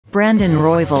Brandon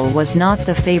Royval was not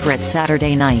the favorite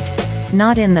Saturday night.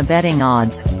 Not in the betting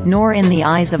odds, nor in the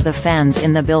eyes of the fans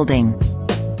in the building.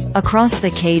 Across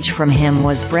the cage from him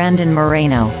was Brandon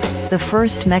Moreno, the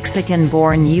first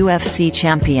Mexican-born UFC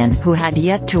champion who had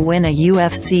yet to win a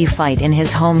UFC fight in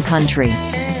his home country.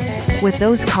 With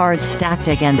those cards stacked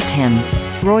against him,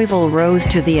 Royval rose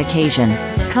to the occasion,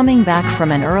 coming back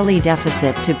from an early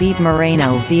deficit to beat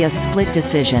Moreno via split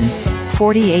decision,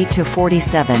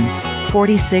 48-47,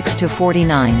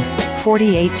 46-49,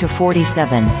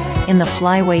 48-47, in the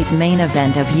flyweight main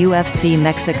event of UFC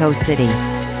Mexico City.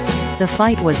 The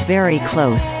fight was very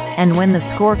close, and when the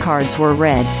scorecards were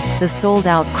read, the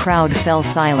sold-out crowd fell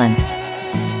silent.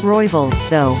 Royval,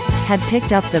 though, had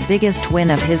picked up the biggest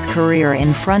win of his career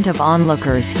in front of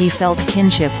onlookers he felt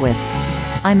kinship with.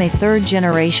 "I'm a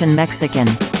third-generation Mexican,"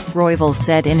 Royval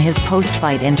said in his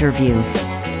post-fight interview.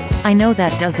 "I know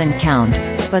that doesn't count,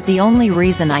 but the only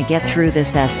reason I get through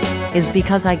this is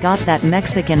because I got that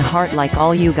Mexican heart like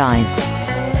all you guys.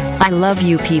 I love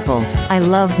you people. I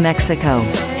love Mexico.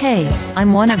 Hey,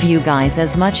 I'm one of you guys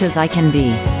as much as I can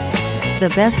be.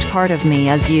 The best part of me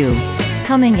is you."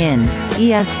 Coming in,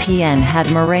 ESPN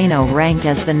had Moreno ranked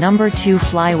as the #2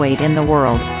 flyweight in the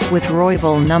world, with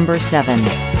Royval #7.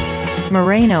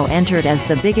 Moreno entered as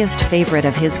the biggest favorite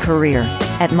of his career,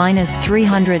 at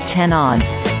 -310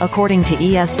 odds, according to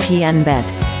ESPN Bet.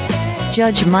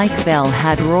 Judge Mike Bell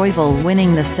had Royval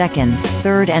winning the second,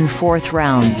 third and fourth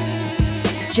rounds.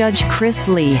 Judge Chris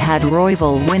Lee had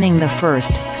Royval winning the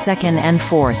first, second and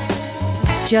fourth.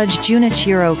 Judge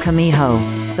Junichiro Kamijo,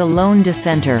 the lone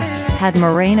dissenter, had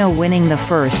Moreno winning the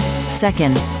first,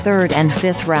 second, third and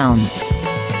fifth rounds.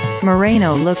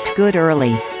 Moreno looked good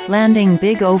early, landing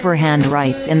big overhand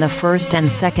rights in the first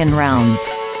and second rounds.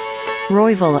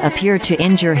 Royval appeared to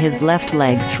injure his left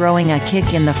leg throwing a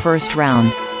kick in the first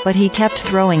round, but he kept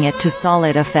throwing it to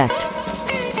solid effect.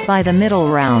 By the middle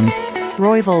rounds,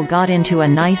 Royval got into a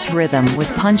nice rhythm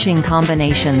with punching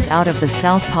combinations out of the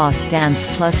southpaw stance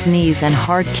plus knees and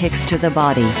hard kicks to the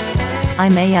body.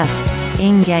 "I'm a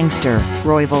gangster,"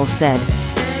 Royval said.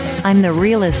 "I'm the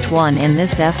realest one in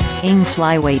this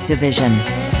flyweight division."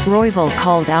 Royval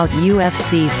called out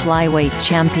UFC flyweight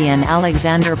champion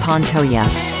Alexandre Pantoja,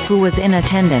 who was in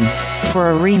attendance,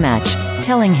 for a rematch,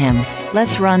 telling him,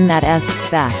 "Let's run that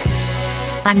back.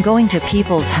 I'm going to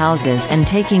people's houses and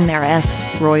taking their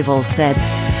Royval said.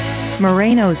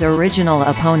 Moreno's original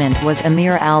opponent was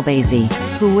Amir Albazi,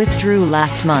 who withdrew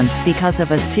last month because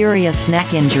of a serious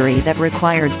neck injury that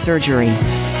required surgery.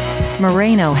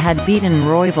 Moreno had beaten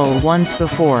Royval once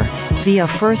before, via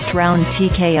first-round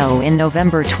TKO in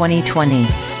November 2020.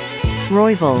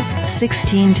 Royval,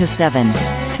 16-7,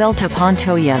 fell to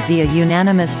Pantoja via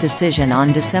unanimous decision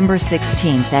on December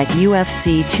 16 at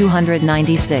UFC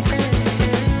 296.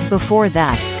 Before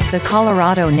that, the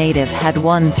Colorado native had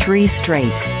won 3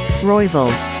 straight.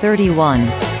 Royval, 31,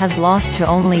 has lost to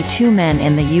only 2 men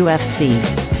in the UFC,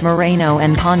 Moreno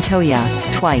and Pantoja,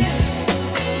 twice.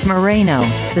 Moreno,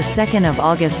 the 2nd of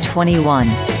August 21,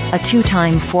 a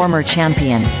 2-time former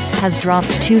champion, has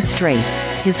dropped 2 straight,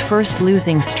 his first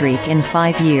losing streak in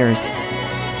 5 years.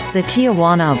 The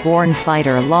Tijuana-born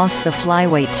fighter lost the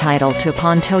flyweight title to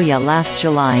Pantoja last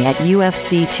July at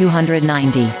UFC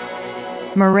 290.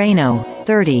 Moreno,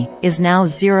 30, is now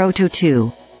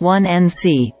 0-2,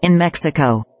 1-NC, in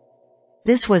Mexico.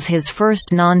 This was his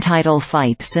first non-title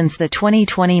fight since the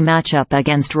 2020 matchup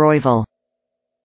against Royval.